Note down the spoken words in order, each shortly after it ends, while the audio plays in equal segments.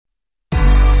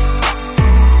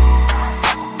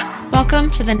Welcome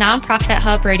to the Nonprofit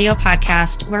Hub radio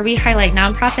podcast, where we highlight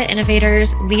nonprofit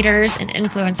innovators, leaders, and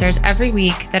influencers every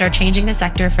week that are changing the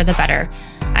sector for the better.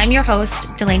 I'm your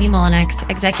host, Delaney Mullenix,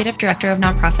 Executive Director of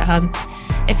Nonprofit Hub.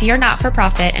 If you're not for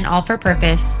profit and all for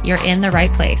purpose, you're in the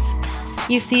right place.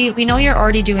 You see, we know you're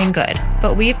already doing good,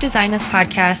 but we've designed this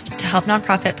podcast to help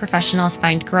nonprofit professionals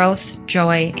find growth,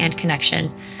 joy, and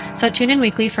connection. So tune in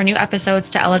weekly for new episodes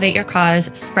to elevate your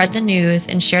cause, spread the news,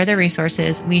 and share the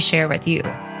resources we share with you.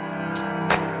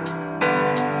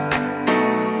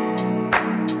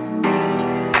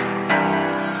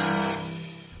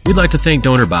 We'd like to thank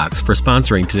DonorBox for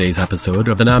sponsoring today's episode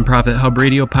of the Nonprofit Hub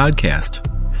Radio podcast.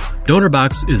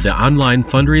 DonorBox is the online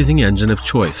fundraising engine of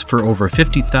choice for over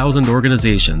 50,000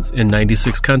 organizations in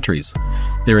 96 countries.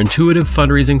 Their intuitive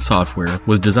fundraising software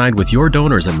was designed with your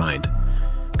donors in mind.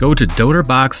 Go to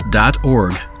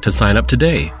donorbox.org to sign up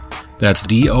today. That's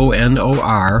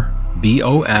DonorBox.org.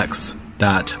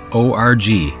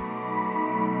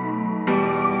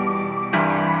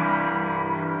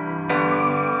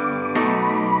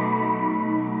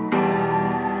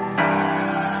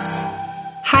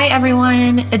 Hi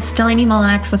everyone, it's Delaney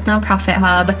Mullenix with Nonprofit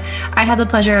Hub. I had the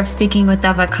pleasure of speaking with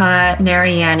Devika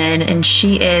Narayanan, and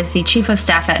she is the Chief of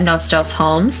Staff at Nostos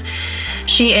Homes.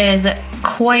 She is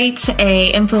quite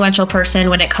an influential person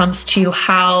when it comes to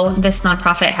how this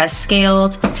nonprofit has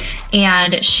scaled,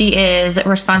 and she is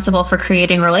responsible for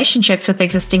creating relationships with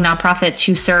existing nonprofits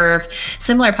who serve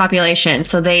similar populations.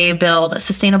 So they build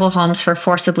sustainable homes for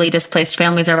forcibly displaced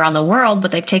families around the world,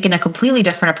 but they've taken a completely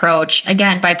different approach,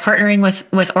 again, by partnering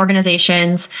with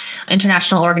organizations,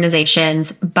 international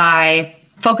organizations, by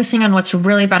focusing on what's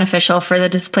really beneficial for the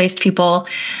displaced people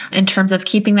in terms of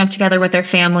keeping them together with their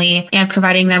family and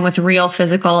providing them with real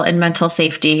physical and mental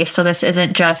safety. So this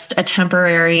isn't just a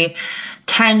temporary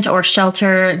tent or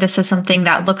shelter. This is something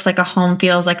that looks like a home,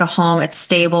 feels like a home. It's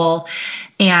stable,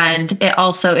 and it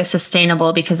also is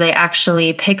sustainable because they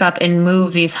actually pick up and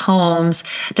move these homes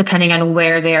depending on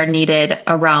where they are needed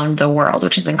around the world,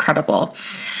 which is incredible.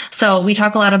 So we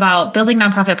talk a lot about building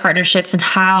nonprofit partnerships and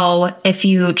how, if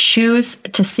you choose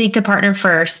to seek to partner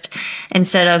first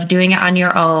instead of doing it on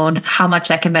your own, how much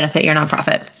that can benefit your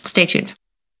nonprofit. Stay tuned.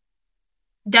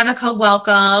 Devika,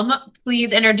 welcome.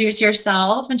 Please introduce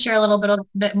yourself and share a little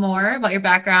bit more about your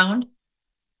background.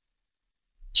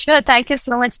 Sure. Thank you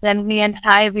so much, Delaney. And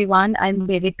hi, everyone. I'm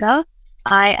Devika.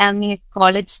 I am a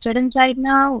college student right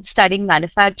now, studying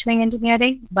manufacturing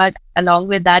engineering. But along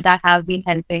with that, I have been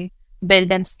helping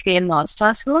build and scale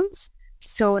Nostos Homes.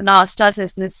 So Nostos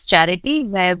is this charity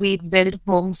where we build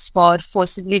homes for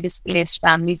forcibly displaced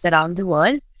families around the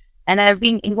world. And I've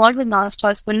been involved with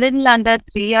Nostos for a little under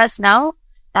 3 years now.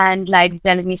 And like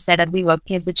Delaney said, I've been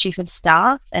working as the Chief of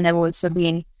Staff, and I've also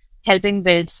been helping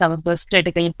build some of those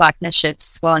critical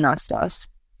partnerships for Nostos.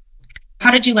 How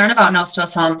did you learn about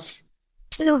Nostos Homes?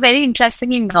 So very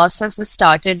interestingly, Nostos was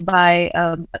started by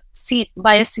a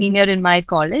senior in my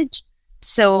college.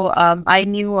 So I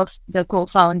knew of the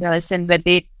co-founders, and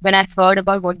when I heard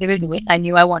about what they were doing, I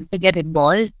knew I wanted to get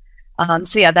involved.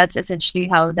 So yeah, that's essentially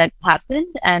how that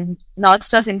happened. And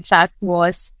Nostos, in fact,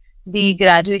 was the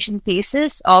graduation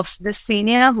thesis of the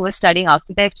senior who was studying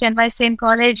architecture in my same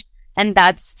college. And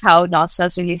that's how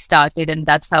Nostos really started, and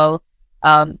that's how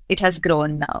it has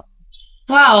grown now.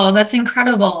 Wow, that's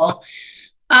incredible.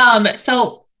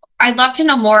 So I'd love to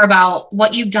know more about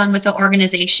what you've done with the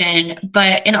organization,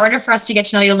 but in order for us to get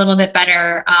to know you a little bit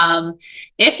better,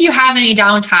 if you have any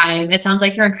downtime, it sounds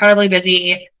like you're incredibly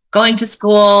busy going to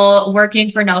school,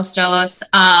 working for Nostos,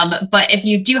 but if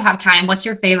you do have time, what's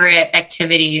your favorite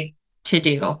activity to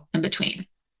do in between?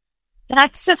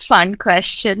 That's a fun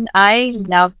question. I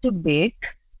love to bake.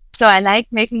 So I like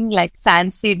making like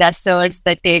fancy desserts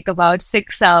that take about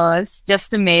 6 hours just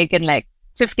to make and like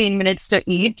 15 minutes to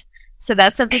eat. So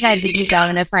that's something I really love,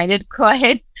 and I find it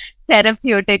quite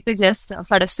therapeutic to just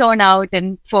sort of zone out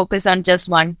and focus on just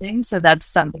one thing. So that's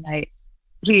something I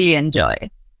really enjoy.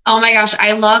 Oh my gosh,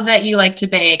 I love that you like to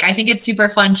bake. I think it's super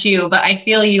fun too, but I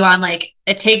feel you on like,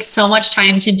 it takes so much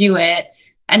time to do it,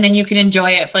 and then you can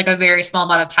enjoy it for like a very small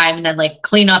amount of time and then like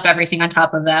clean up everything on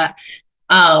top of that.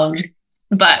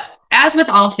 But as with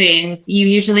all things, you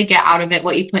usually get out of it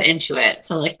what you put into it.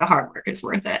 So like the hard work is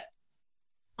worth it.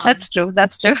 That's true.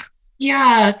 That's true.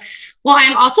 Yeah. Well,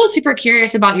 I'm also super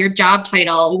curious about your job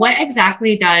title. What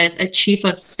exactly does a Chief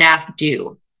of Staff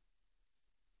do?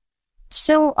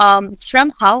 So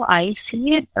from how I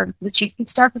see it, the Chief of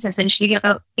Staff is essentially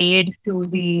an aid to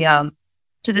the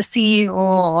CEO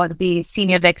or the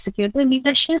senior executive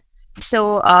leadership.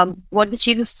 So what the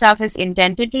Chief of Staff is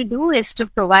intended to do is to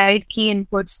provide key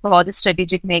inputs for the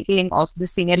strategic making of the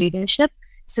senior leadership.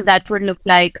 So that would look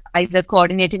like either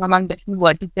coordinating among different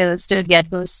verticals to get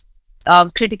those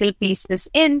critical pieces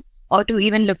in, or to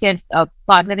even look at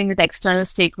partnering with external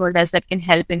stakeholders that can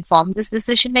help inform this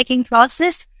decision-making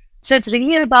process. So it's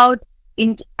really about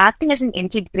acting as an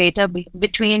integrator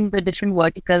between the different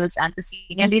verticals and the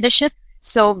senior leadership.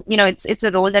 So, it's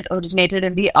a role that originated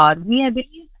in the army, I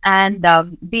believe. And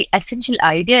the essential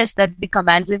idea is that the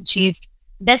commander-in-chief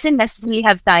doesn't necessarily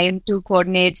have time to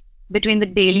coordinate between the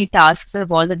daily tasks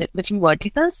of all the different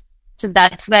verticals. So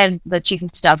that's where the chief of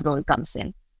staff role comes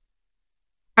in.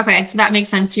 Okay, so that makes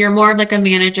sense. You're more of like a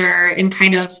manager and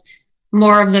kind of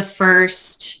more of the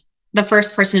first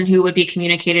person who would be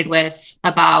communicated with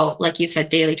about, like you said,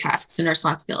 daily tasks and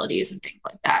responsibilities and things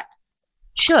like that.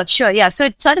 Sure. Yeah. So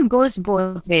it sort of goes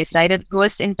both ways, right? It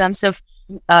goes in terms of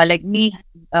like me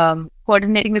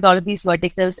coordinating with all of these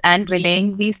verticals and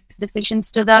relaying these decisions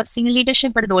to the senior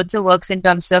leadership, but it also works in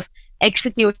terms of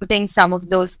executing some of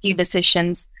those key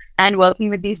decisions and working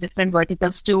with these different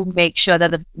verticals to make sure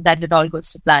that it all goes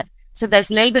to plan. So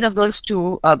there's a little bit of those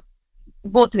two,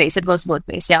 both ways. It goes both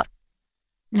ways. Yeah.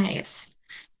 Nice.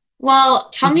 Well,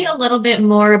 tell me a little bit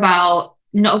more about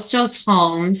Nostos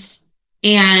Homes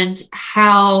and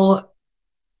how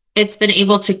it's been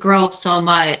able to grow so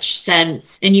much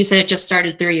since, and you said it just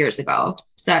started 3 years ago.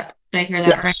 Did I hear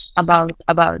that right?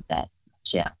 About that.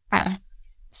 Yeah.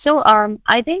 So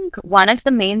I think one of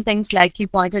the main things, like you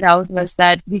pointed out, was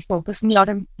that we focus a lot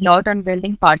on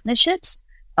building partnerships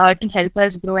to help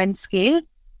us grow and scale.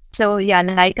 So yeah,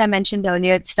 like I mentioned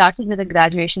earlier, it started with a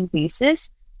graduation thesis,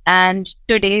 and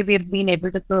today we've been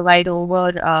able to provide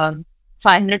over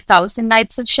 500,000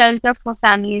 nights of shelter for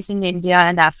families in India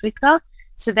and Africa.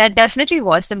 So there definitely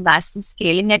was a massive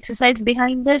scaling exercise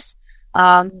behind this.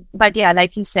 But yeah,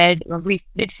 like you said, we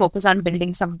did focus on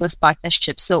building some of those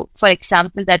partnerships. So for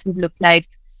example, that would look like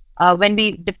when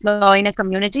we deploy in a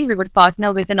community, we would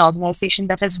partner with an organization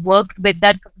that has worked with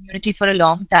that community for a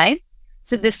long time.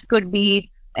 So this could be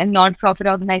a non-profit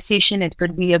organization, it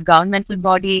could be a governmental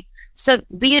body. So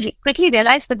we quickly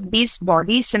realized that these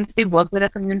bodies, since they work with a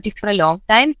community for a long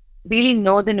time, really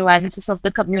know the nuances of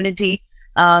the community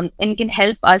and can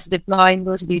help us deploy in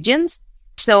those regions.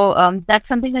 So that's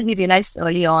something that we realized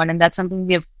early on, and that's something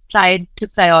we have tried to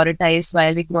prioritize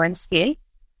while we grow and scale.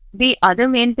 The other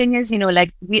main thing is,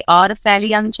 like we are a fairly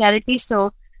young charity,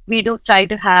 so we do try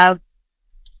to have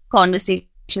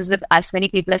conversations with as many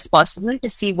people as possible to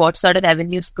see what sort of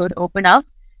avenues could open up.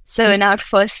 So in our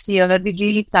first year, we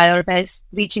really prioritize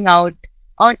reaching out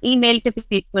on email to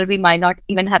people we might not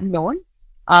even have known.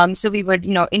 So we would,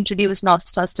 introduce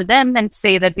Nostos to them and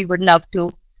say that we would love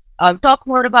to talk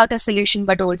more about a solution,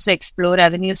 but also explore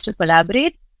avenues to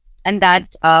collaborate. And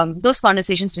that those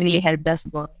conversations really helped us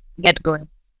get going.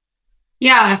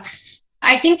 Yeah,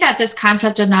 I think that this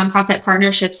concept of nonprofit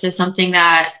partnerships is something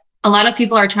that a lot of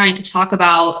people are trying to talk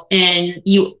about, and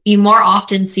you more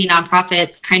often see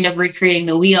nonprofits kind of recreating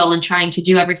the wheel and trying to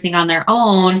do everything on their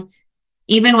own,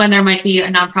 even when there might be a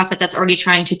nonprofit that's already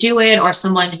trying to do it or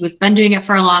someone who's been doing it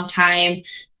for a long time.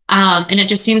 And it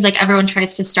just seems like everyone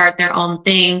tries to start their own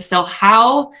thing. So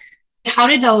how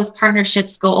did those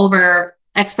partnerships go over,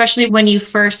 especially when you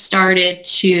first started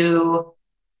to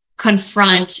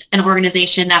confront an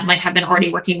organization that might have been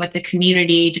already working with the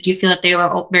community? Did you feel that they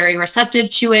were very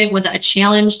receptive to it? Was it a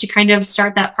challenge to kind of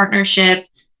start that partnership?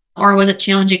 Or was it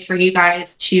challenging for you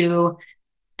guys to,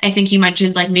 I think you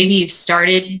mentioned like maybe you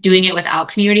started doing it without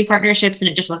community partnerships and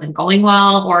it just wasn't going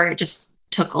well, or it just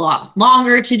took a lot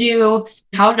longer to do?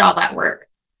 How did all that work?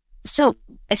 So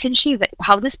essentially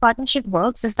how this partnership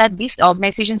works is that these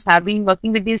organizations have been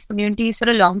working with these communities for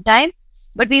a long time,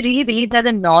 but we really believe that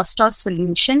the Nostos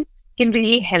solution can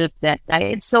really help them,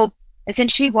 right? So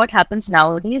essentially what happens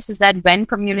nowadays is that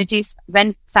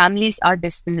when families are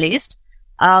displaced,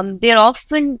 they're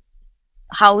often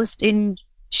housed in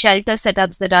shelter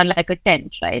setups that are like a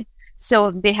tent, right?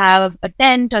 So they have a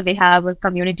tent or they have a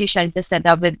community shelter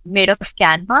setup made of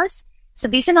canvas. So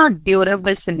these are not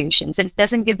durable solutions. It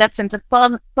doesn't give that sense of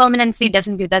permanency,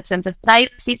 doesn't give that sense of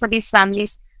privacy for these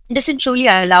families. It doesn't truly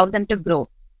allow them to grow.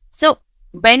 So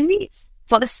when we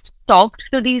first talked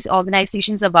to these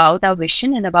organizations about our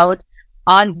vision and about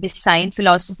our design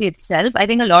philosophy itself, I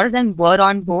think a lot of them were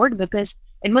on board because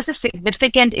it was a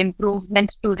significant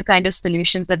improvement to the kind of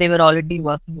solutions that they were already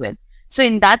working with. So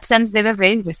in that sense, they were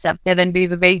very receptive, and we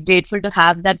were very grateful to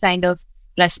have that kind of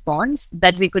response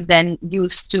that we could then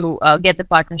use to get the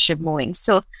partnership moving.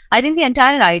 So I think the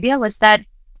entire idea was that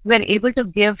we're able to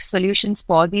give solutions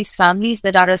for these families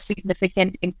that are a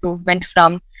significant improvement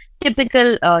from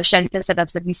typical shelter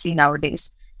setups that we see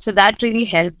nowadays. So that really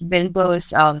helped build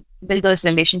those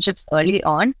relationships early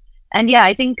on. And yeah,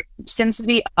 I think since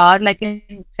we are like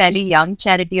a fairly young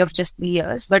charity of just 3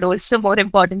 years, but also more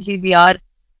importantly, we are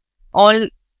all,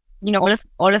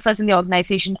 all of us in the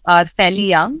organization are fairly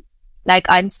young. Like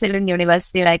I'm still in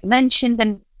university, like mentioned,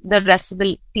 and the rest of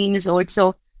the team is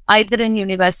also either in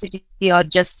university or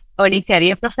just early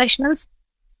career professionals.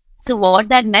 So what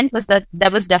that meant was that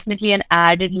there was definitely an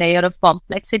added layer of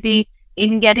complexity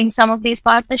in getting some of these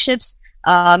partnerships,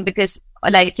 because,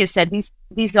 like you said,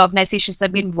 these organizations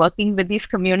have been working with these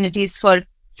communities for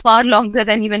far longer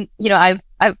than even I've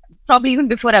probably even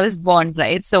before I was born,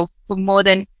 right? So for more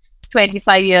than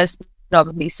 25 years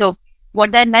probably. So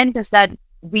what that meant is that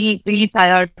we really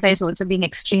prioritize also being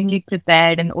extremely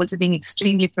prepared and also being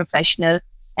extremely professional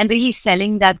and really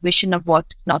selling that vision of what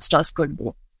Nostos could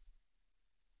do.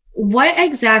 What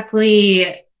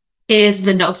exactly is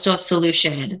the Nostos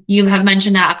solution? You have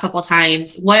mentioned that a couple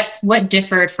times. What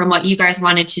differed from what you guys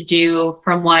wanted to do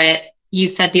from what you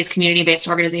said these community-based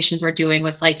organizations were doing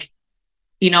with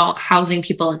housing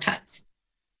people in tents?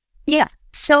 Yeah.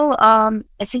 So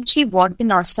essentially what the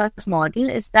Nostos model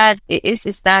is that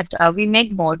we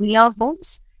make modular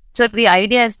homes. So the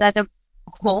idea is that a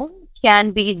home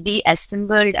can be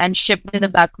de-assembled and shipped in the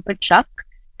back of a truck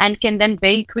and can then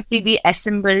very quickly be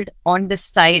assembled on the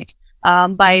site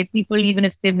by people, even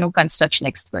if they have no construction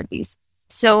expertise.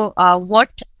 So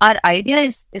what our idea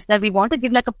is that we want to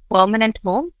give like a permanent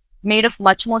home made of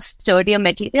much more sturdier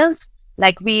materials.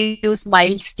 Like we use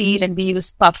mild steel and we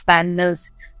use puff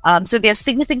panels. So they are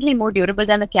significantly more durable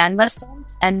than a canvas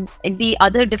tent. And the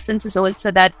other difference is also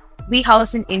that we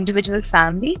house an individual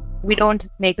family. We don't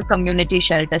make a community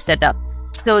shelter setup.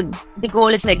 So the goal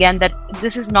is again that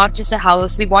this is not just a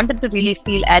house. We want them to really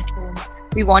feel at home.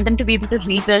 We want them to be able to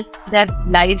rebuild their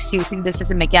lives using this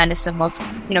as a mechanism of,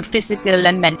 physical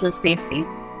and mental safety.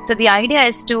 So the idea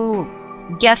is to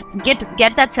get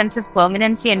that sense of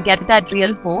permanency and get that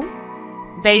real home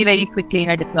very, very quickly in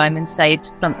a deployment site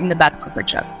from in the back of a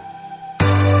truck.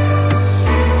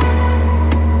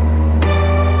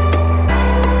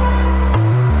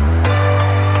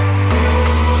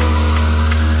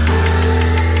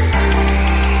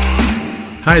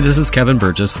 Hi, this is Kevin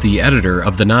Burgess, the editor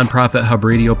of the Nonprofit Hub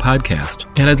Radio podcast,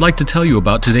 and I'd like to tell you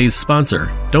about today's sponsor,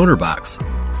 DonorBox.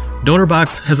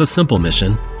 DonorBox has a simple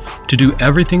mission: to do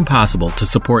everything possible to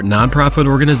support nonprofit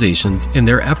organizations in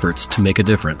their efforts to make a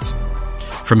difference.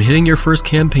 From hitting your first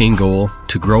campaign goal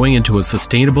to growing into a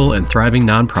sustainable and thriving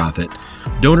nonprofit,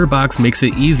 DonorBox makes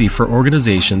it easy for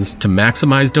organizations to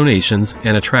maximize donations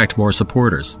and attract more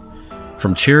supporters.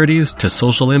 From charities to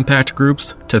social impact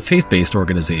groups to faith-based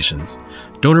organizations,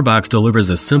 DonorBox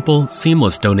delivers a simple,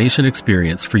 seamless donation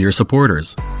experience for your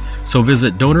supporters. So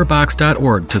visit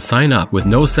donorbox.org to sign up with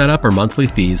no setup or monthly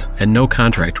fees and no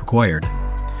contract required.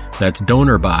 That's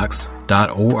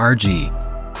donorbox.org.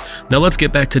 Now let's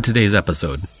get back to today's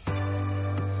episode.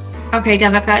 Okay,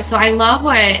 Devika. So I love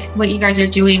what you guys are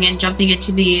doing and jumping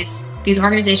into these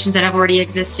organizations that have already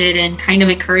existed and kind of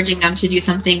encouraging them to do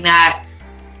something that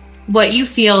what you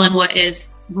feel and what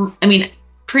is,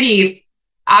 pretty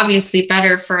obviously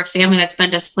better for a family that's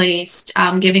been displaced,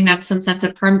 giving them some sense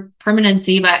of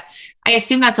permanency. But I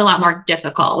assume that's a lot more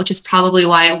difficult, which is probably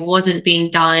why it wasn't being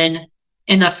done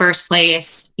in the first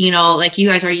place. Like you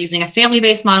guys are using a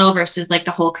family-based model versus like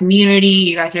the whole community.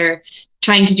 You guys are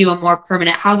trying to do a more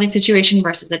permanent housing situation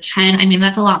versus a tent.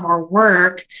 That's a lot more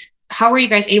work. How were you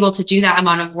guys able to do that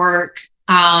amount of work?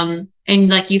 And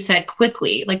like you said,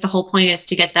 quickly, like the whole point is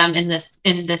to get them in this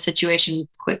situation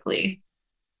quickly.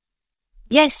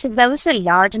 Yes, so there was a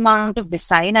large amount of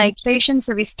design iteration.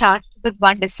 So we started with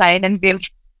one design and we've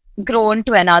grown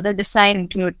to another design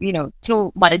through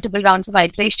multiple rounds of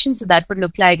iteration. So that would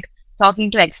look like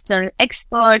talking to external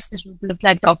experts. It would look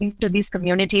like talking to these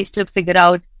communities to figure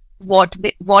out what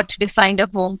defined a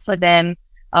home for them.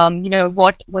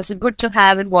 What was good to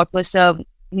have and what was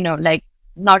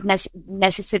not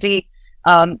necessary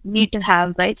need to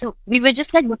have, right? So we were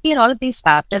just like looking at all of these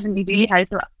factors, and we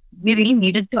really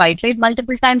needed to iterate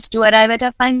multiple times to arrive at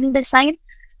our final design.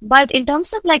 But in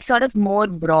terms of like sort of more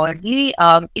broadly,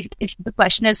 if the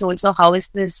question is also how is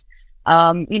this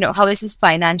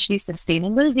financially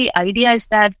sustainable? The idea is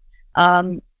that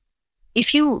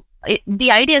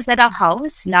our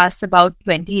house lasts about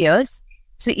 20 years.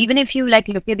 So even if you like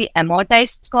look at the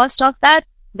amortized cost of that,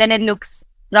 then it looks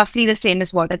roughly the same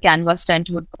as what a canvas tent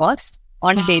would cost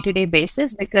on a day-to-day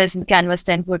basis, because the canvas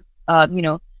tent would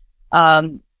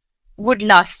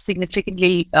last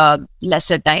significantly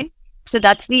lesser time. So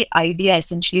that's the idea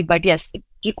essentially. But yes, it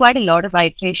required a lot of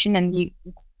iteration and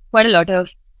quite a lot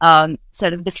of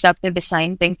sort of disruptive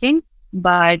design thinking.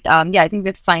 But I think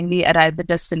we've finally arrived at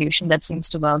a solution that seems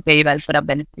to work very well for our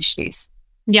beneficiaries.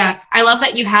 Yeah, I love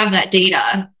that you have that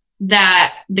data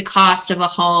that the cost of a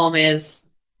home is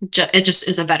it just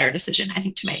is a better decision, I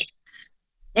think, to make.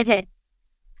 Okay.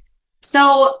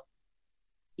 So,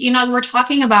 we're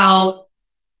talking about,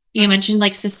 you mentioned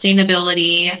like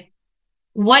sustainability.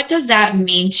 What does that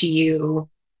mean to you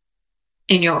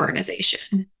in your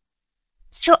organization?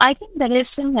 So I think there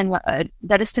is an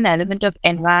element of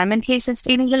environmentally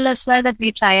sustainable as well that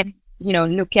we try and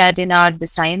look at in our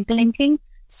design thinking.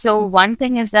 So one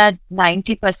thing is that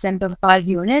 90% of our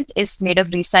unit is made of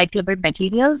recyclable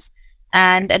materials,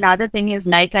 and another thing is,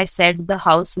 like I said, the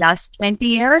house lasts 20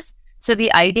 years. So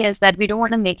the idea is that we don't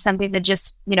want to make something that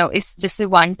just is just a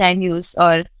one-time use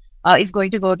or is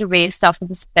going to go to waste after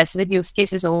the specific use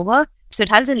case is over. So it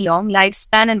has a long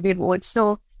lifespan, and we've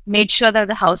also made sure that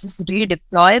the house is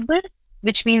redeployable,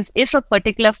 which means if a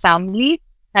particular family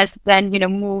has then,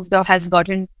 moved or has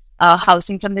gotten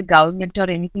housing from the government or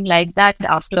anything like that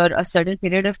after a certain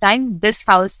period of time, this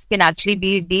house can actually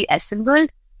be deassembled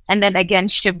and then again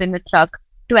shipped in the truck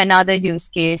to another use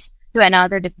case, to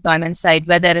another deployment site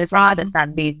where there is another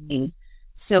family in need.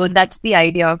 So that's the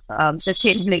idea of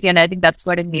sustainability, and I think that's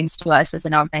what it means to us as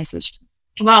an organization.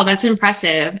 Wow, that's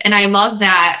impressive. And I love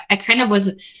that. I kind of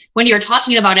was, when you were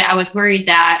talking about it, I was worried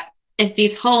that if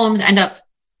these homes end up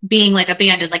being like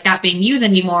abandoned, like not being used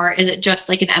anymore, is it just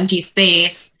like an empty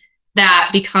space that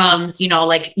becomes, no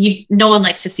one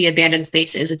likes to see abandoned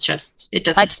spaces. It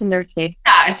doesn't. Absolutely.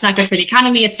 Yeah, it's not good for the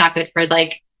economy. It's not good for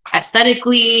like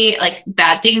aesthetically, like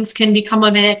bad things can become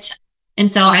of it. And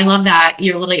so I love that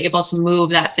you're literally able to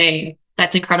move that thing.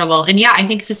 That's incredible. And yeah, I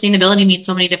think sustainability means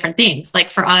so many different things. Like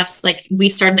for us, like we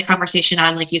started the conversation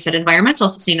on, like you said, environmental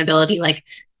sustainability. Like,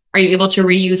 are you able to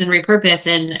reuse and repurpose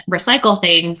and recycle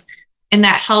things? And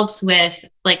that helps with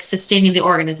like sustaining the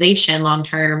organization long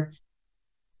term.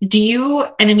 You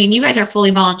guys are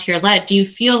fully volunteer led. Do you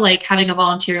feel like having a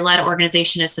volunteer led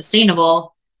organization is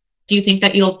sustainable? Do you think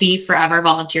that you'll be forever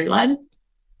volunteer led?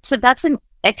 So that's an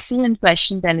excellent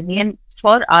question, Delany. And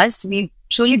for us, we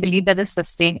truly believe that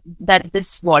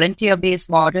this volunteer-based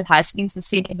model has been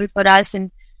sustainable for us. And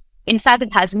in fact,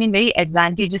 it has been very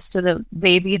advantageous to the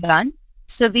way we run.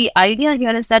 So the idea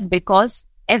here is that because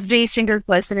every single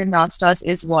person in North Stars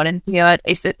is a volunteer,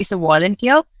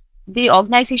 the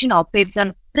organization operates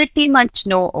on pretty much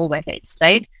no overheads,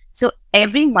 right? So all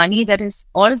of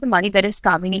the money that is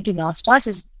coming into North Stars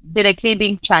is directly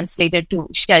being translated to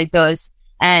shelters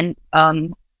and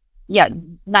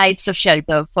nights of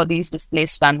shelter for these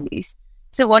displaced families.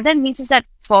 So what that means is that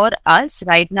for us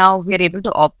right now, we are able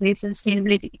to operate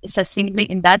sustainably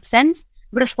in that sense.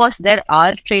 But of course, there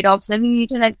are trade-offs that we need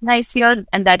to recognize here,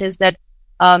 and that is that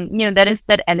there is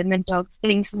that element of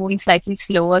things moving slightly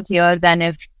slower here than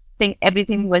if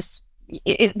everything was.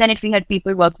 Then if we had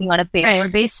people working on a payroll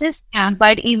basis. Yeah.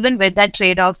 But even with that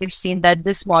trade-off, we've seen that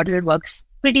this model works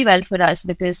pretty well for us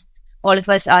because all of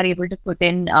us are able to put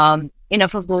in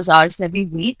enough of those hours every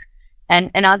week. And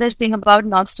another thing about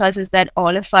North Stars is that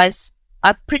all of us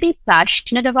are pretty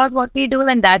passionate about what we do,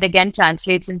 and that again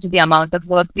translates into the amount of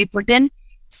work we put in.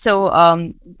 So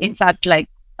in fact, like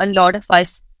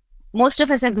most of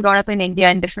us have grown up in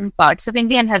India, in different parts of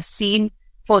India, and have seen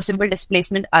forcible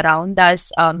displacement around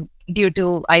us due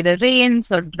to either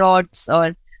rains or droughts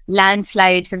or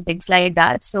landslides and things like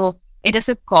that. So it is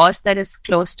a cause that is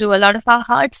close to a lot of our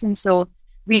hearts. And so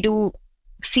we do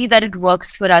see that it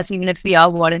works for us, even if we are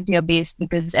volunteer based,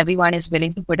 because everyone is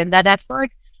willing to put in that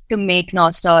effort to make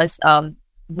North Stars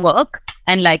work.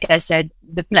 And like I said,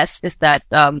 the plus is that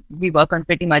we work on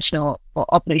pretty much no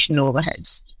operational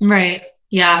overheads. Right.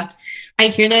 Yeah. I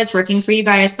hear that it's working for you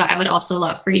guys, but I would also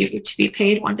love for you to be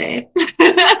paid one day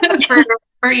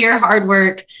for your hard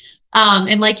work.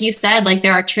 And like you said, like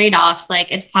there are trade-offs.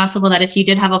 Like it's possible that if you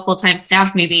did have a full-time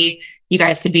staff, maybe you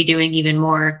guys could be doing even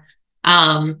more.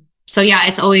 So yeah,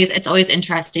 it's always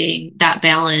interesting, that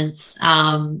balance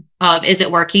of is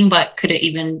it working, but could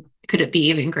it be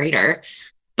even greater?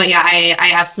 But yeah,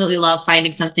 I absolutely love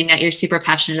finding something that you're super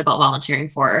passionate about volunteering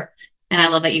for. And I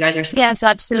love that you guys are. Yes,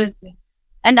 absolutely.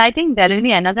 And I think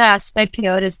Delany, another aspect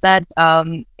here is that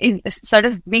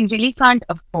we really can't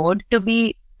afford to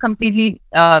be completely,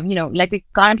 we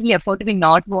can't really afford to be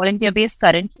not volunteer-based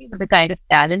currently with the kind of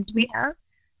talent we have.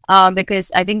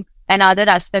 Because I think another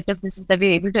aspect of this is that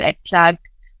we're able to attract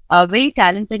very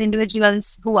talented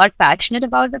individuals who are passionate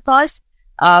about the cause.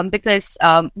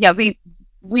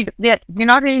 We're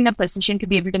not really in a position to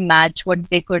be able to match what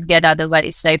they could get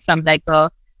otherwise, right, from like a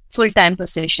full-time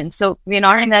position. So we're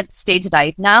not in that stage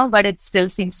right now, but it still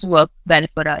seems to work well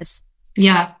for us.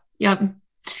 Yeah. Yep.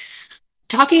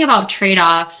 talking about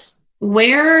trade-offs,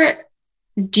 where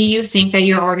do you think that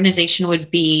your organization would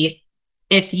be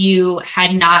if you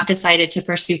had not decided to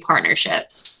pursue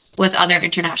partnerships with other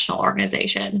international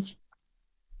organizations?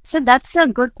 So that's a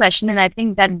good question. And I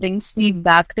think that brings me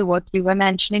back to what you were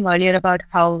mentioning earlier about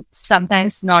how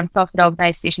sometimes nonprofit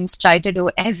organizations try to do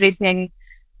everything,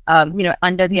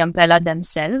 under the umbrella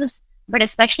themselves. But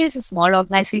especially as a small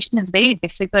organization, it's very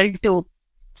difficult to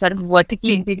sort of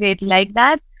vertically integrate like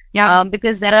that. Yeah.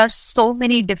 Because there are so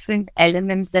many different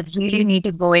elements that really need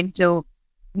to go into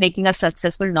making a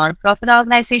successful nonprofit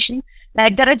organization.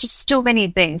 Like there are just too many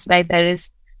things, right? There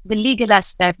is the legal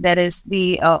aspect, there is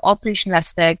the operational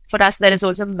aspect. For us, there is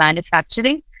also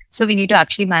manufacturing. So we need to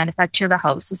actually manufacture the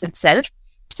houses itself.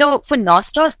 So for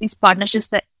Nostos, these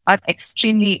partnerships are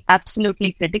extremely,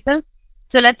 absolutely critical.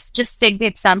 So let's just take the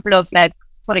example of, like,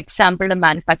 for example, a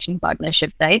manufacturing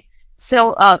partnership, right?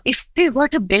 So if we were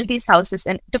to build these houses,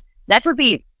 and that would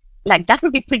be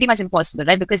pretty much impossible,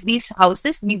 right? Because these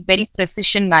houses need very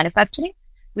precision manufacturing,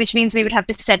 which means we would have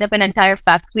to set up an entire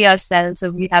factory ourselves,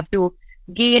 or we have to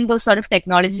gain those sort of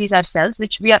technologies ourselves,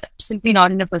 which we are simply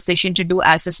not in a position to do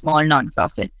as a small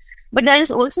nonprofit. But there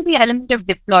is also the element of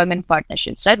deployment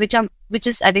partnerships, right? Which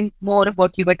is, I think, more of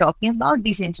what you were talking about,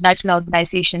 these international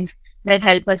organizations that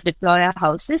help us deploy our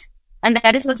houses. And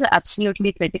that is also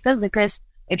absolutely critical, because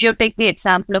if you take the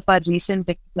example of our recent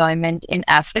deployment in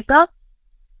Africa,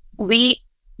 we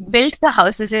built the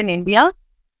houses in India.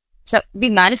 So we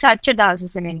manufactured the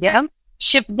houses in India,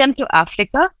 shipped them to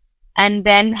Africa, and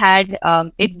then had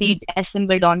it be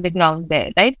assembled on the ground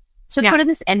there, right? So for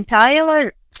this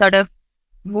entire sort of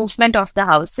movement of the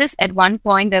houses, at one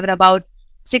point, there were about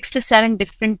 6 to 7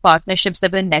 different partnerships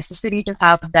that were necessary to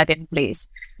have that in place.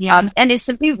 And it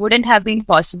simply wouldn't have been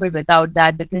possible without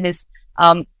that, because,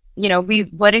 we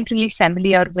weren't really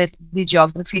familiar with the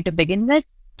geography to begin with.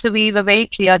 So we were very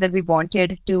clear that we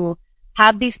wanted to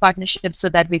have these partnerships so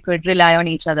that we could rely on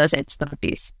each other's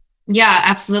expertise. Yeah,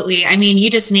 absolutely. I mean, you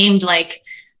just named, like,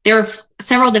 there were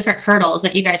several different hurdles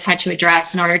that you guys had to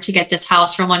address in order to get this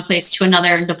house from one place to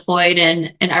another and deployed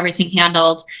and everything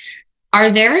handled. Are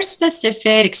there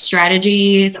specific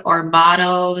strategies or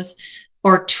mottos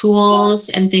or tools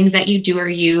and things that you do or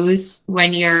use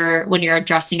when you're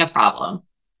addressing a problem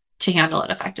to handle it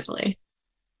effectively?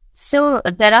 So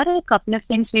there are a couple of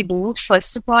things we do.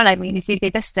 First of all, I mean, if we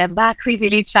take a step back, we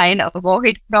really try and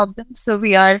avoid problems. So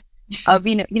we are,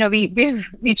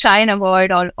 we try and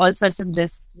avoid all sorts of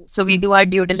risks. So we do our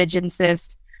due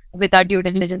diligences with our due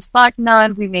diligence partner.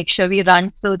 We make sure we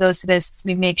run through those risks.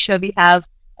 We make sure we have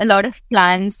a lot of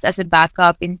plans as a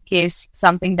backup in case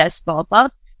something does pop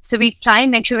up. So we try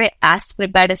and make sure we're as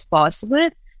prepared as possible.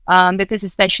 Because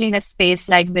especially in a space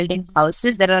like building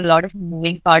houses, there are a lot of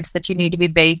moving parts that you need to be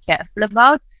very careful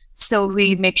about. So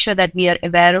we make sure that we are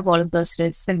aware of all of those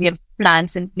risks and we have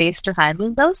plans in place to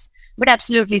handle those. But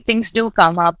absolutely, things do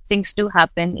come up, things do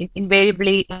happen.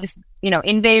 Invariably,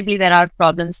 there are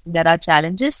problems, there are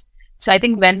challenges. So I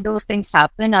think when those things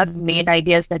happen, our main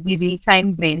idea is that we really try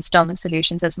and brainstorm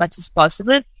solutions as much as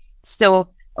possible. So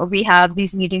we have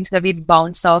these meetings where we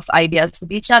bounce off ideas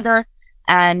with each other.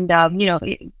 And,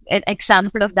 an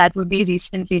example of that would be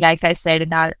recently, like I said,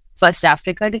 in our first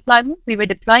Africa deployment, we were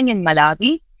deploying in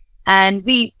Malawi. And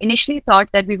we initially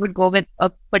thought that we would go with a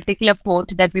particular port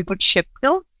that we would ship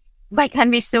to. But then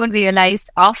we soon realized,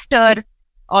 after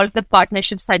all the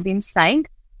partnerships had been signed,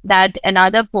 that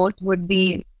another port would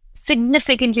be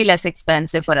significantly less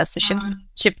expensive for us to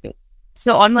ship to.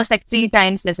 So almost like 3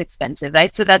 times less expensive,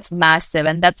 right? So that's massive.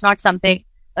 And that's not something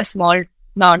a small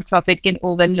nonprofit can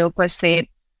overlook or say,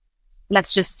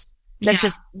 let's just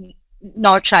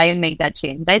not try and make that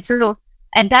change, right? So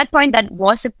at that point, that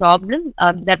was a problem.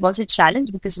 That was a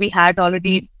challenge because we had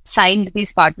already signed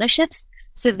these partnerships.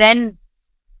 So then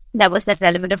there was that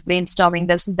element of brainstorming,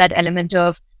 there's that element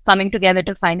of coming together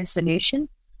to find a solution.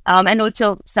 And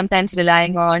also sometimes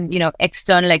relying on,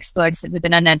 external experts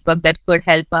within our network that could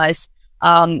help us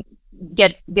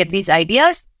get these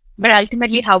ideas. But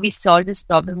ultimately, how we solved this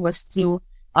problem was through,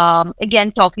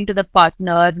 again, talking to the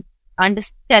partner,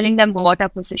 telling them what our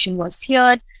position was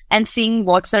here, and seeing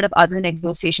what sort of other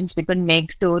negotiations we could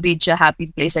make to reach a happy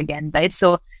place again, right?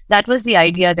 So that was the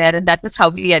idea there. And that was how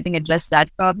we, I think, addressed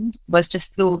that problem, was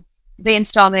just through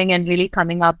brainstorming and really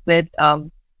coming up with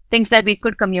things that we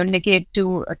could communicate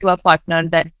to our partner,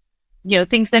 that,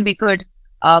 things that we could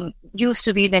use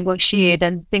to renegotiate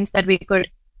and things that we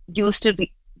could use to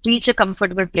reach a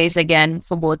comfortable place again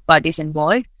for both parties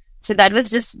involved. So that was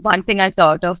just one thing I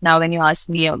thought of now when you asked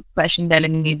me a question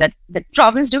telling me that the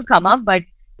problems do come up, but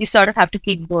you sort of have to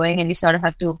keep going and you sort of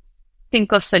have to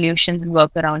think of solutions and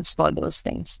workarounds for those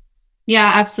things. Yeah,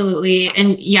 absolutely.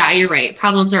 And yeah, you're right.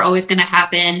 Problems are always going to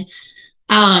happen.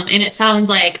 And it sounds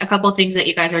like a couple of things that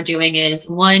you guys are doing is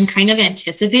one, kind of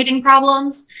anticipating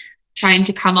problems, trying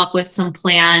to come up with some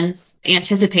plans,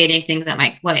 anticipating things that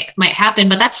might happen,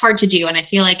 but that's hard to do. And I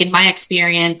feel like in my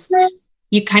experience,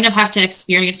 you kind of have to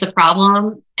experience the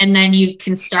problem and then you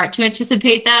can start to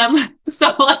anticipate them.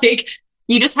 So like,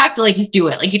 you just have to like do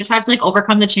it. Like you just have to like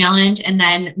overcome the challenge and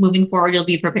then moving forward, you'll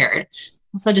be prepared.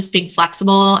 So just being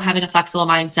flexible, having a flexible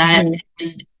mindset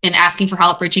and asking for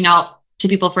help, reaching out to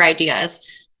people for ideas.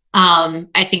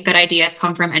 I think good ideas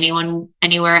come from anyone,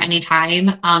 anywhere,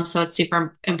 anytime. So it's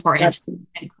super important to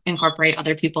incorporate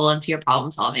other people into your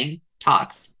problem solving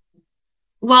talks.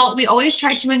 Well, we always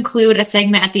try to include a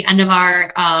segment at the end of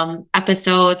our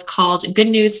episodes called Good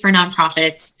News for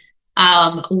Nonprofits.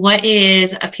 What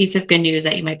is a piece of good news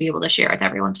that you might be able to share with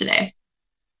everyone today?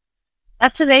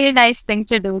 That's a very nice thing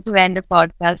to do to end a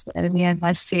podcast, I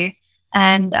must say.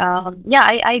 And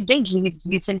I did read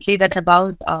recently that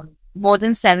about more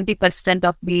than 70%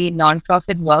 of the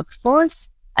nonprofit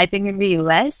workforce, I think in the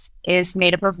US, is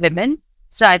made up of women.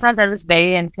 So I thought that was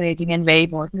very encouraging and very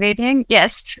motivating.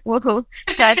 Yes. Woohoo.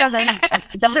 So I thought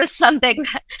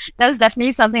that was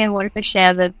definitely something I wanted to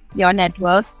share with your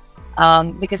network.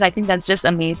 Because I think that's just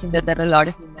amazing that there are a lot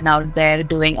of women out there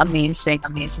doing amazing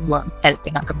work,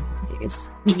 helping our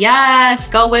communities. Yes,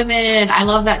 go women. I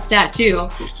love that stat too.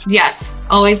 Yes,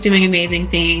 always doing amazing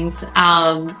things.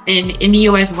 In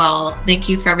you as well. Thank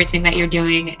you for everything that you're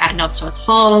doing at Nostos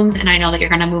Homes. And I know that you're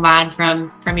going to move on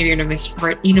from your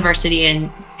university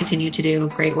and continue to do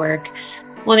great work.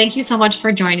 Well, thank you so much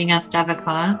for joining us,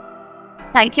 Devika.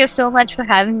 Thank you so much for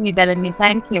having me, Delaney.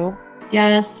 Thank you.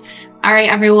 Yes. All right,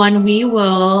 everyone, we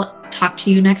will talk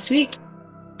to you next week.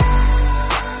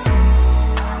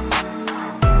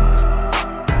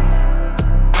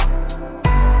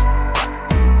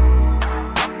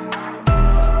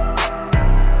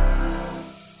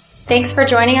 Thanks for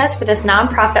joining us for this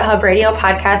Nonprofit Hub Radio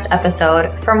podcast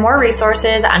episode. For more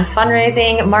resources on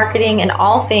fundraising, marketing, and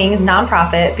all things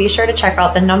nonprofit, be sure to check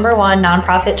out the #1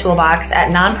 nonprofit toolbox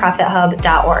at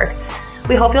nonprofithub.org.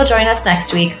 We hope you'll join us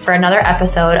next week for another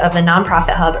episode of the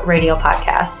Nonprofit Hub Radio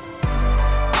podcast.